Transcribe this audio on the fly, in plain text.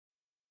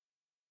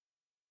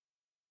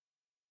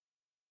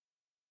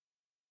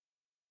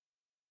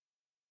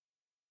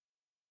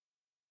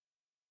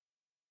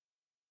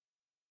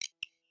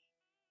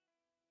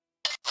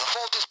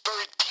vault is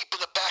buried deep in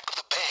the back of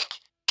the bank.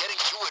 Getting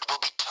through it will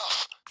be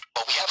tough,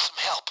 but we have some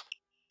help.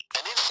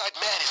 An inside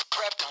man is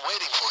prepped and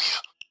waiting for you.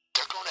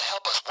 They're going to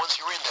help us once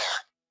you're in there.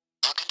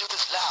 You can do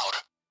this loud,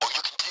 or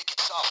you can take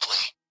it softly.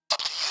 Up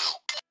to you.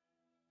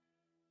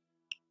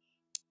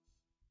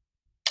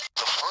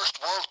 The First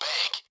World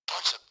Bank.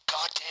 Bunch of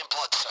goddamn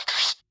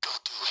bloodsuckers. Go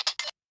do it.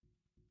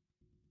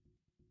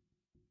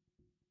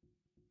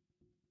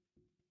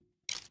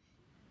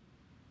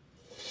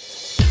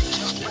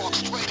 Just walk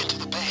straight into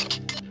the bank.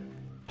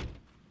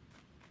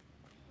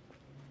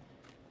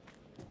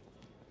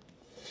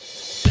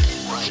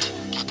 Right.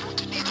 You're going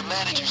to need the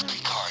manager's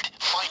key card.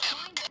 Find him.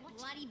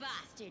 Bloody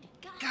bastard.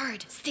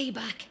 Guard, stay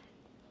back.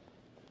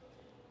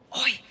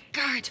 Oi,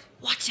 guard,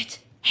 watch it.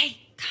 Hey,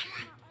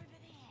 camera.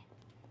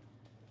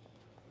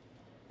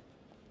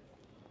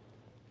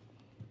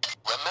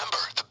 Remember,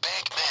 the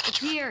bank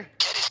manager. Here.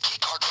 Get his key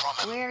card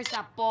from him. Where's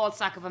that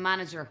ballsack of a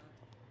manager?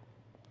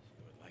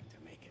 Would like to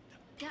make it.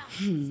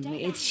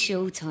 It's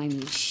showtime,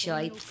 you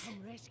shite.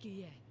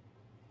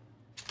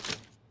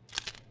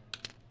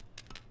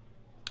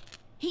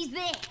 He's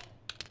there.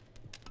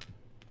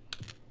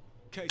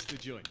 Case the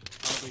joint.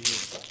 I'll be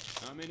here.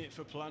 I'm in it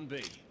for plan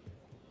B.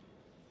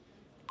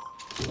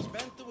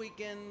 Spent the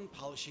weekend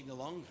polishing the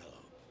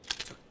Longfellow.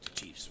 Took the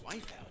chief's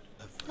wife out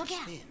of her Look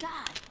out, spin.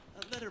 God.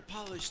 Let her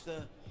polish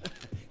the...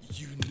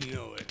 you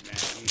know it, man.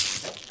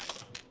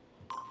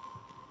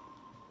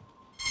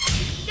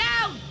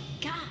 Down!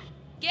 God.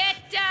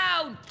 Get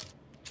down!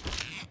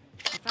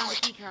 I found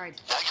the key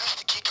card. Now use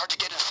the key card to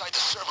get inside the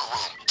server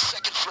room.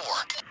 Second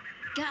floor.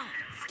 God.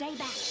 Stay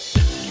back.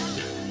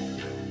 God.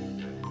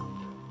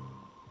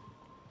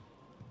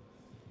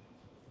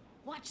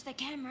 Watch the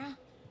camera.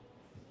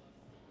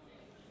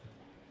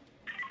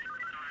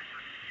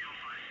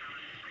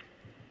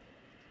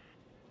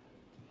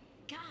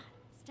 God.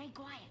 Stay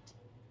quiet.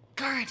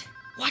 Guard,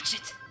 watch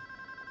it.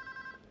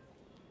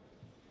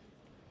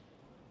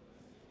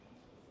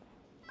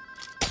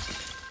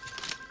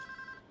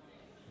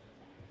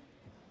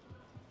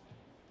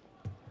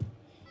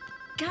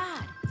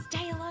 God.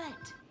 Stay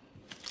alert.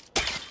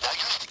 Now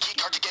use the key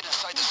card to get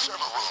inside the server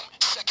room.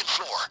 Second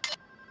floor.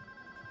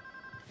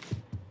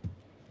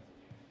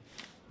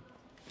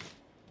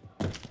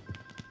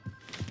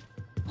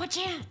 Watch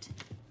out.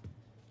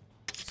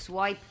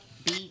 Swipe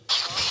B. You need to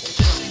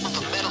disable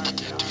the metal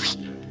detectors.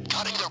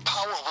 Cutting their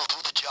power will do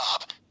the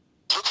job.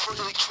 Look for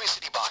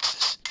electricity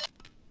boxes.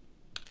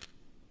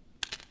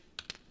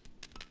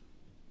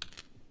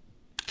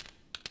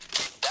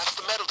 That's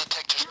the metal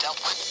detectors dealt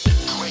with.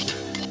 Great.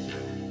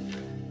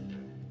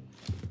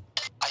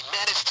 I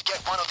managed to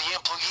get one of the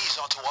employees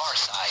onto our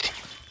side.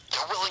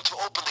 They're willing to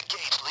open the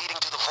gates leading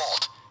to the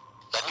vault.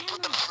 Let me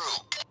put them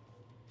through.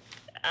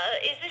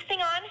 Is this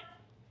thing on?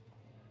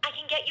 I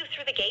can get you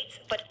through the gates,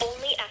 but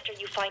only after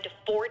you find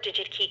a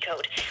 4-digit key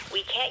code.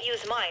 We can't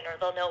use mine or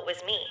they'll know it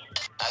was me.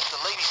 As the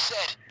lady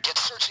said, get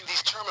searching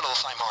these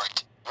terminals I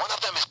marked. One of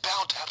them is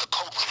bound to have the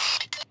code we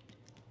need.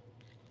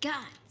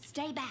 God.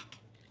 Stay back.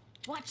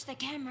 Watch the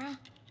camera.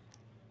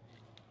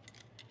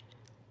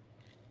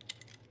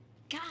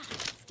 God.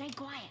 Stay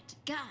quiet.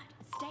 God.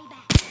 Stay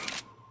back.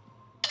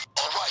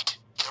 All right.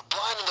 They're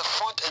blind in the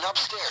front and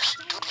upstairs.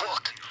 Good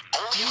work.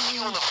 Only a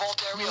few in the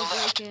vault area No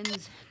left.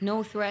 break-ins,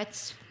 no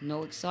threats,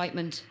 no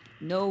excitement,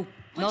 no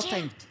Watch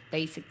nothing, out.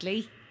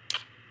 basically.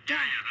 God.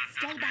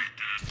 Stay back.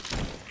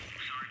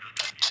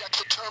 Check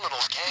the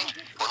terminals, Kane.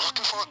 We're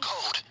looking for a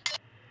code.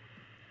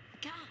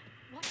 God.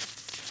 What?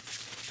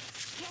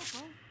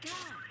 Careful.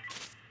 God.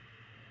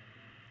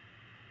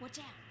 Watch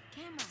out.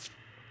 Camera.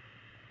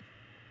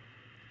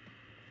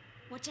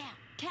 Watch out.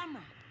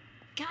 Camera.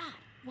 God.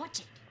 Watch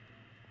it.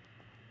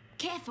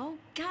 Careful.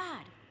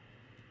 God.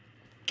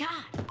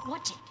 God.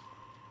 Watch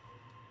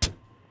it.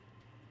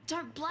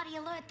 Don't bloody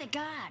alert the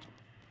guard.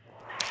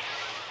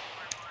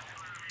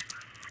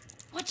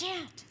 Watch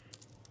out.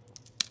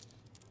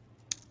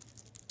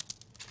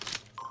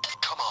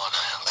 Come on,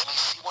 let me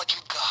see what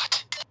you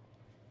got.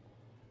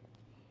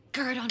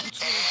 Guard on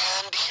patrol.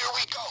 And here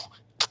we go.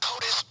 The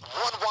code is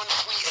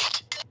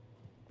 1138.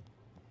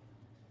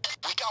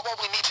 We got what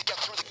we need to get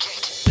through the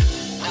gate.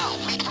 Now,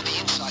 meet with the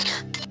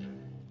insider.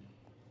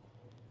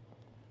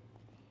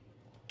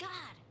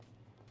 God.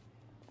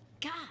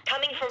 God.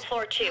 Coming from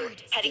floor 2,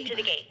 Guard, heading stay to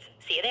the back. gates.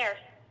 See you there.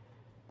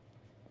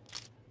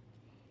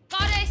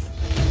 Got it!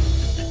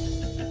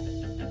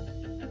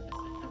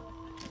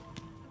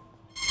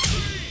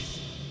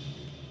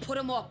 Put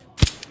him up.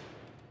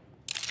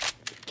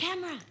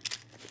 Camera.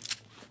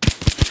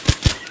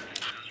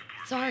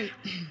 Sorry,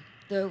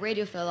 the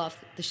radio fell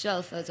off the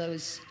shelf as I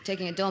was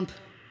taking a dump.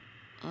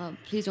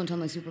 Please don't tell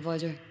my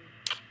supervisor.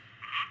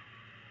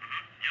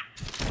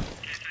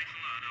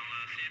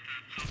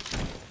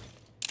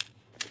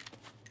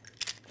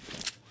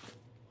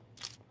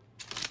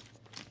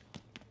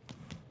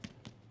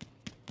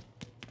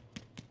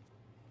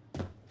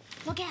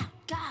 Look out.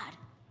 God.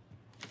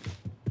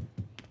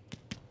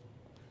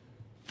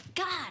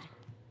 God.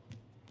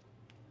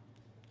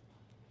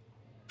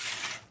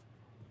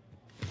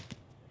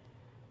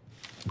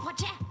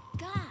 Watch out.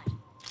 God.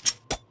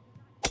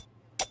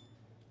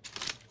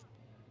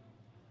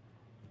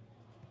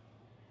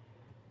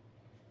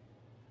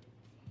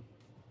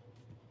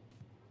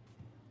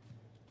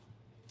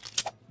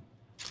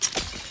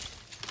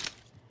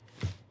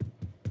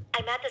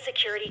 I'm at the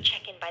security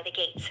check-in by the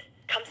gates.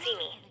 Come see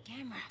me. The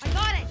camera. I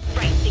got it!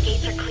 Right, the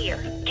gates are clear.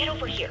 Get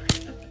over here.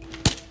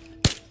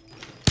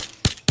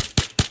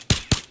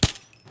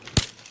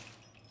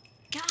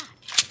 God,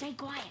 stay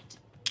quiet.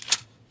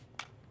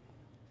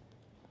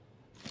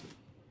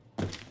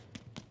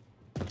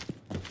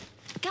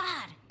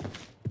 God.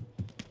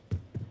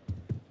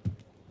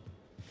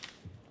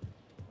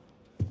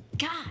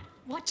 God,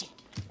 watch it.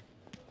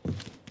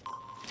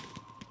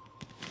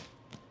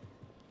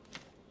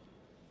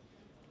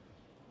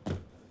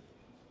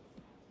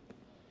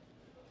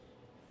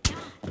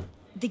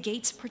 The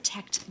gates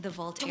protect the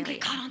vault Don't area.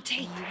 get caught on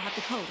tape. You have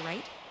the code,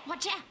 right?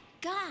 Watch out.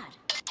 God.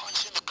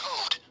 Punch in the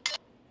code.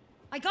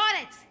 I got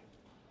it!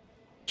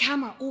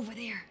 Camera over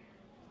there.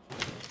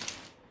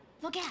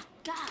 Look out.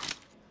 God.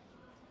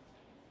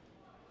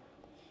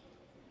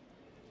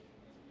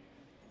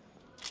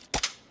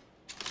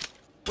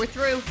 We're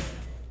through.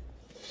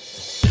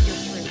 You're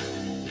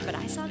through. But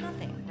I saw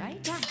nothing,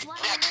 right? That's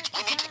what Next,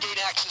 we need to gain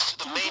access to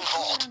the Don't main get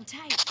caught vault. on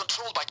tape. It's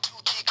controlled by 2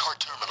 keycard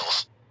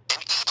terminals,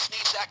 and each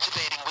needs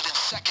activating within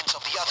seconds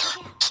of the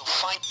other. So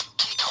find 2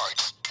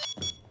 keycards.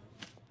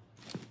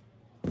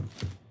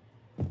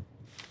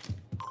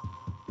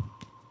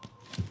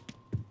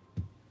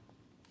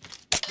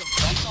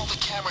 That's all the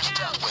cameras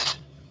dealt with.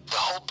 The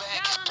whole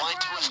bank is Down on the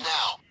blind to us ground.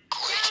 now.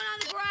 Great. Down on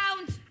the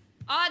ground!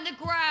 On the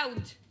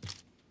ground!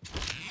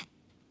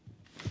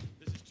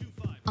 This is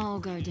 2-5. I'll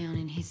go down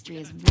in history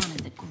as one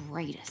of the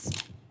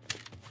greatest.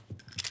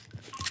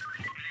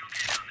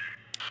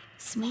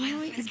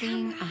 Smiley is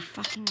being a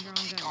fucking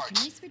drongo.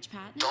 Can we switch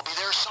partners? They'll be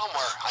there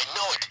somewhere. I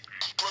know it.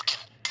 Keep looking.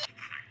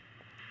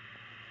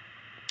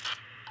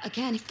 I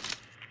can.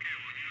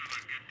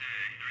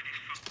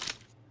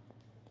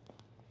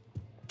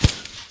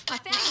 I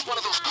found Use one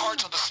of those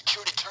cards on the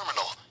security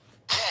terminal.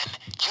 Then,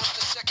 use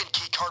the second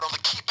key card on the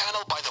key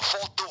panel by the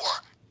vault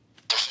door.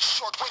 There's a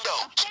short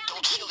window, so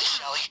don't silly,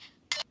 Shelly.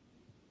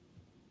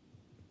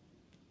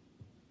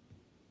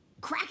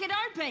 Crack it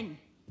open!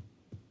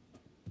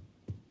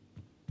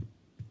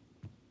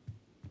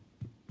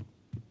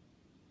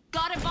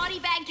 Got a body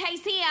bag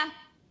case here.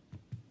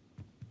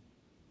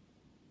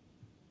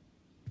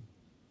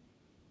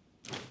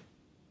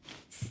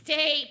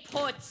 Stay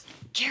put!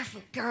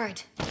 Careful,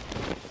 guard.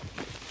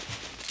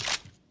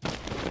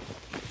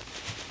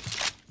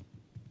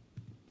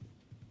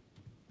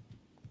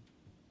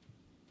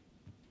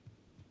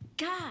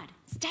 God,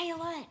 stay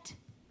alert.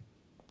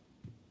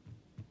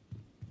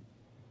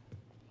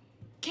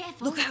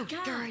 Careful. Look out,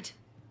 guard.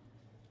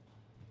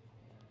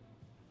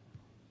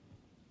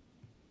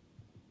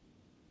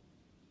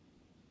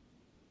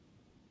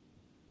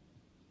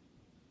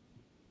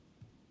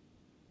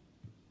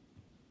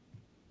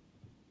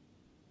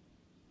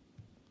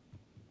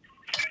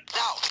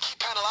 Now, the key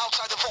panel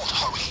outside the vault.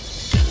 Hurry.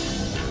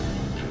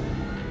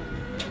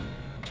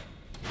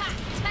 Ha,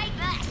 take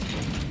that.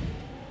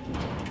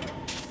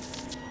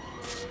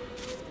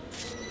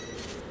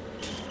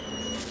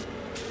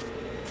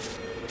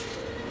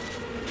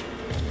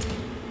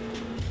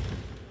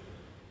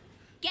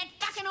 Get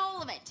fucking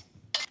all of it.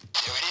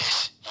 There it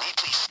is,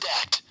 neatly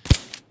stacked.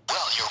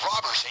 Well, you're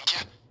robbers, ain't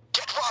you?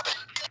 Get robbing.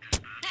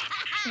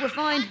 We're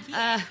fine.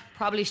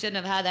 Probably shouldn't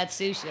have had that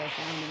sushi I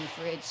found in the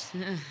fridge.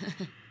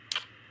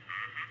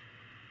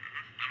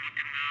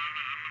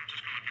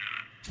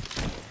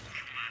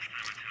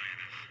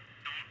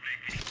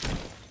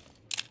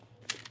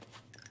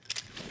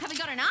 Have we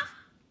got enough?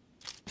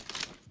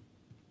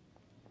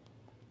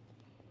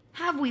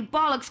 Have we,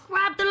 bollocks?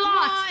 Grab the lot!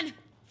 Come on!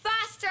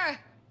 Faster!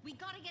 We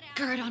gotta get out.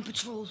 Guard on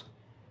patrol.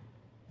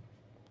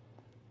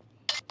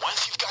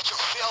 Once you've got your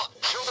fill,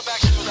 throw the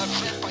bags through that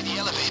vent by the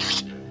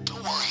elevators.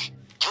 Don't worry,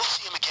 you'll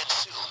see him again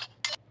soon.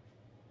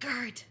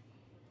 Guard.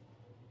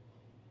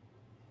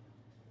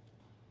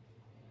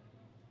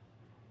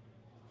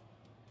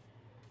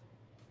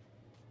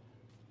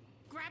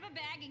 Grab a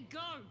bag and go.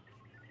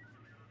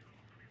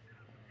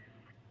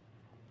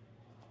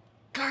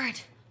 Guard,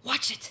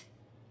 watch it.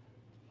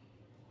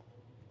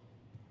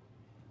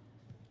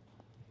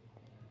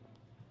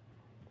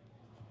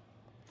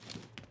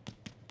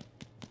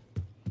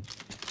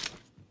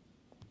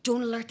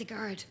 Don't alert the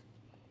guard.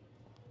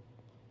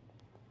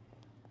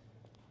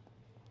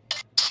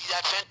 See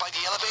that vent by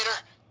the elevator?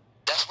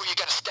 That's where you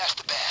gotta stash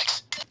the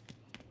bags.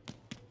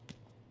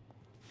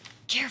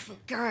 Careful,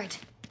 guard.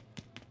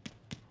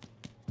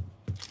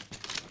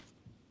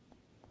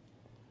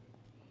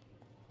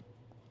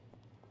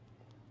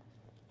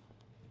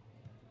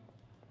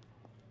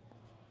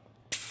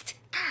 Psst,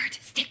 guard,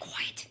 stay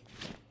quiet.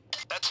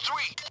 That's 3.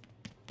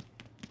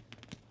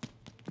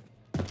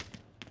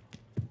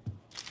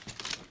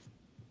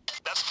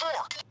 That's 4.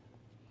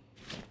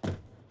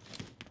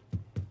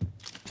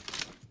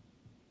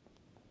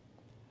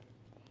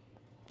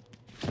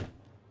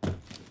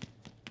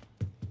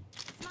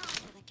 Smile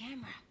for the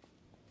camera.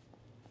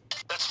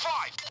 That's 5.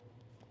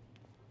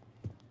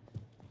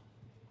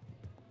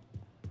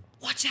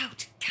 Watch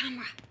out,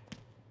 camera.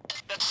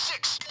 That's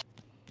 6.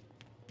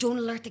 Don't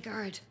alert the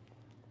guard.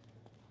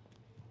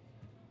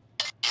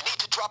 You need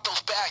to drop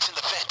those bags in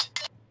the vent.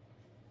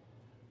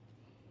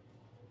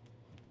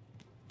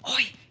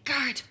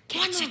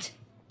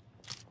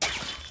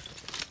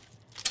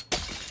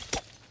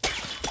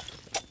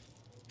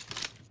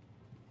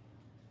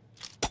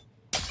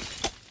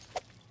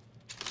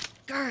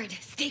 Guard,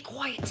 stay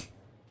quiet.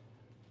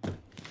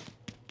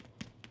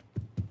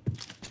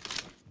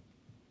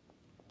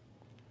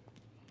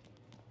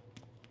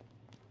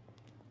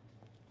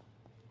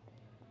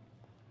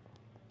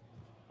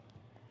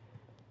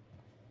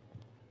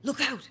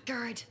 Look out,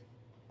 guard.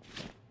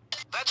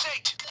 That's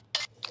 8.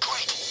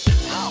 Great.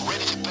 Now,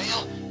 ready to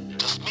bail?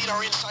 Just meet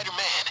our insider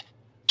man.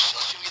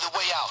 She'll show you the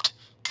way out.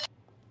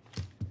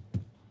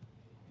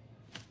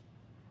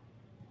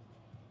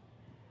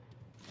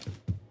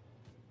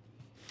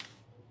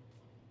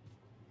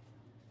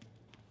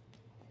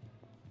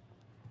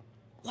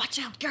 Watch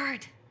out,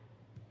 guard.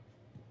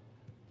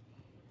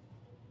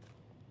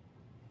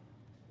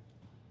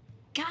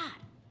 God.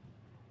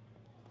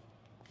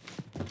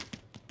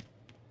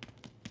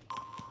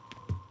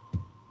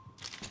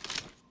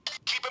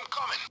 Keep him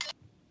coming.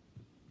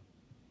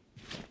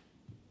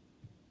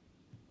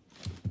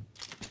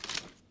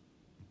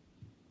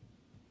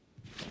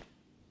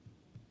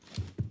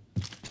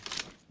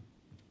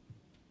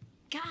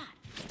 God,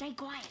 stay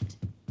quiet.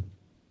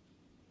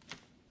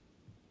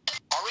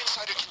 Our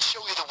insider can show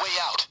you the way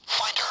out.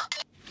 Find her.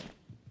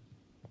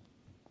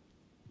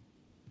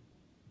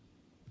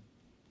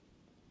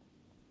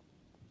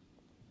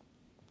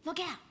 Look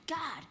out,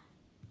 God.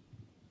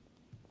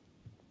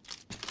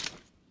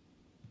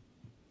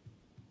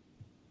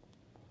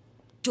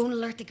 Don't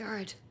alert the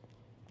guard.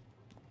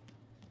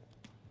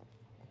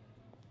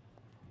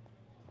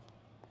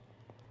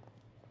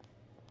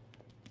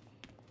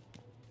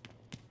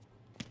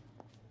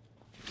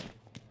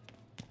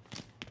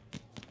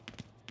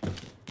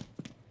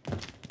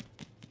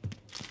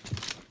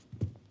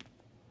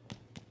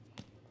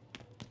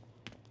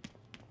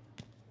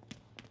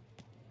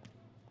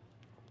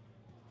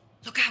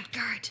 Look out,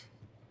 guard.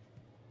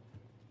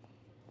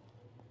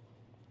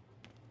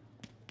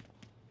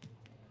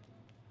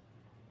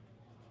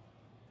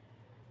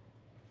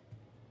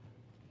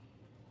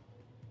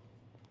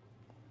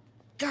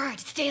 Guard,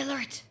 stay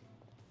alert.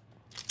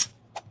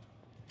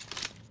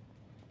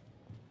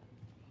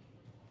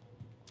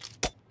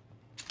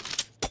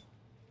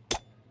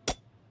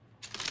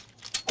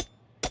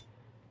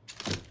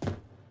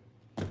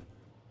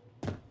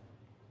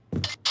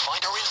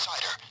 Find our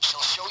insider. She'll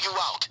show you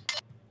out.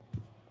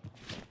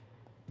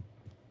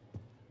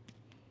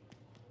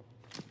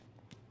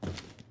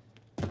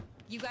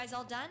 You guys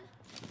all done?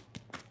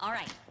 All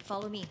right,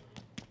 follow me.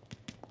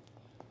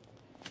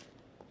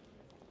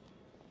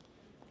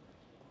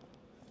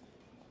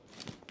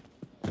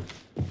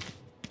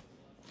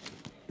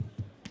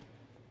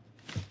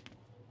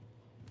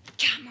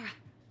 Camera.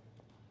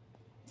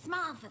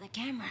 Smile for the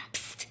camera.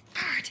 Psst.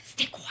 Guard,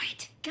 stay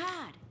quiet.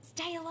 God,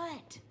 stay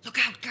alert. Look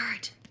out,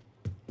 guard.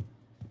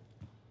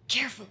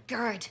 Careful,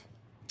 guard.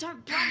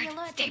 Don't bloody Guard,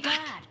 alert stay the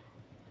back. guard.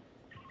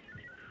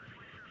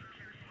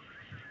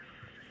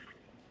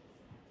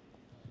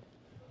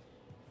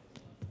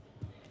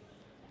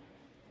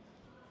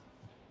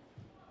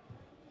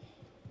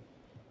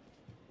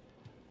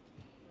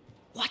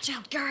 Watch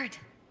out, guard.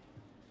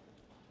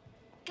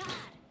 God.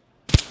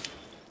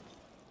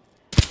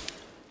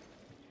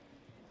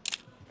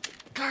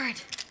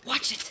 Guard,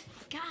 watch it.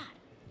 God.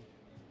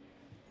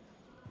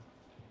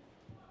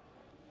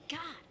 God,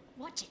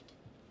 watch it.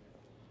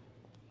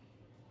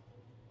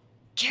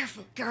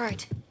 Careful,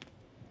 guard.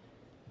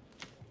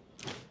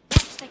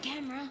 Watch the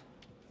camera.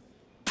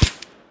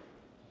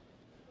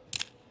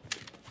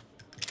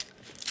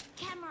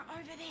 Camera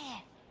over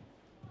there.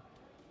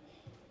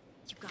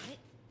 You got it?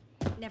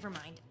 Never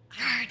mind. I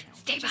Guard, don't know.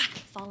 stay Just back.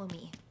 Follow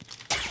me.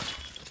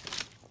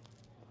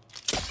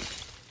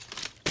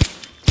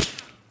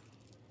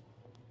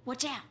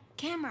 Watch out.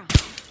 Camera.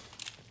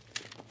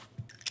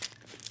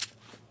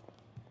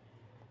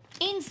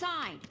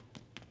 Inside.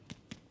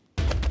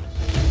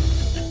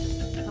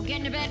 I'm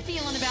getting a bad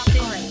feeling about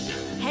this. All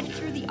right, head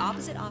through the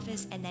opposite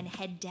office and then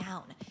head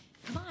down.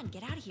 Come on,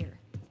 get out of here.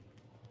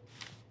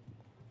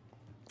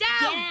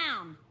 Down!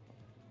 Down!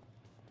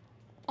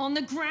 On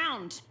the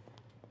ground.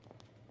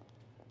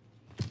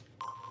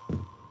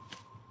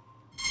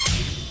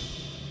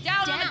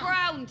 Down on the Down.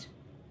 ground.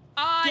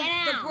 On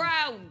the Down.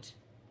 ground.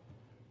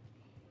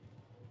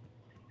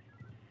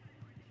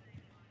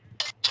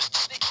 Just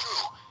sneak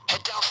through.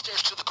 Head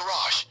downstairs to the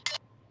garage.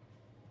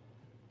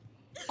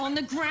 On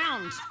the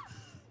ground.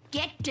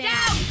 Get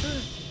down.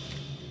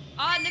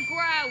 On the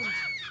ground.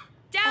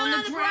 Down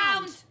on the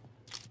ground.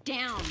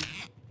 Down.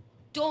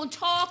 Don't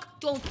talk.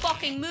 Don't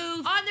fucking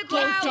move. On the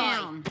ground. Get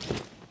down.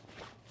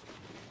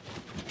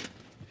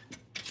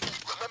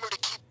 Remember to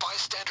keep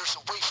bystanders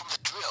away from the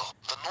drill.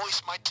 The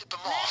noise might tip them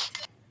off.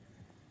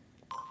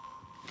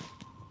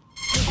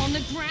 On the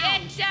ground.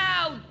 Get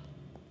down.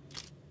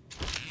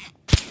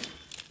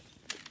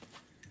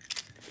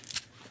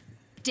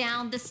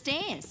 Down the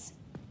stairs.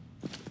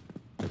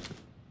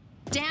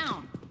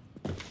 Down.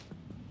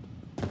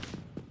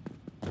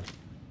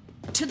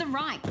 To the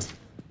right.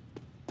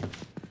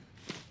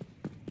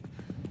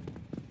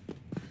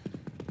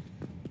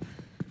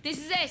 This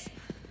is it.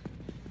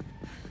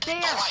 There.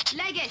 All right.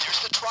 Leg it.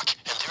 There's the truck,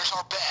 and there's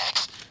our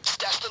bags.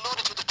 Stash the loot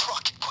into the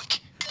truck, quick.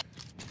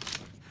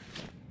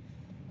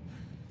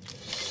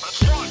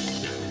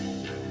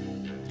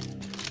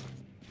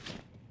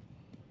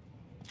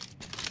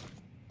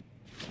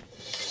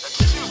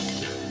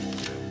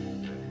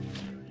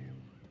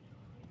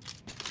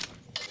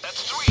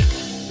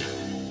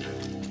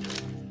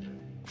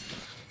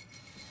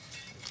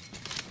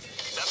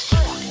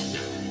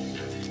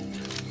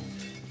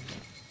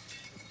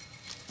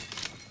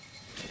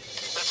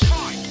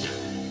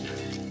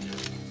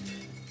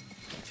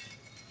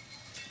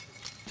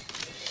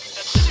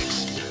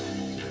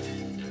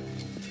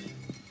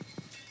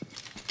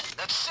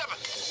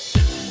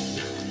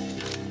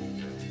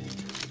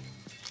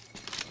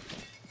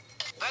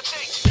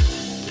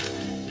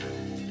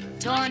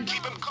 Done.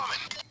 Keep him coming.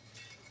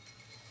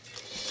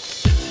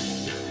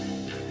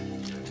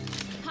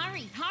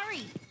 Hurry,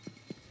 hurry.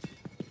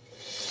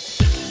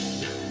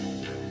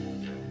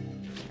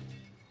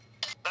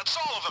 That's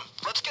all of them.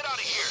 Let's get out of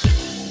here.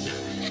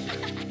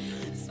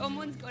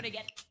 Someone's gonna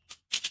get...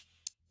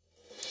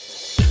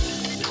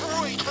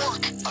 Great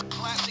work. A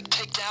classic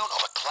takedown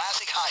of a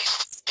classic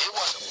heist. It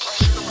was a pleasure.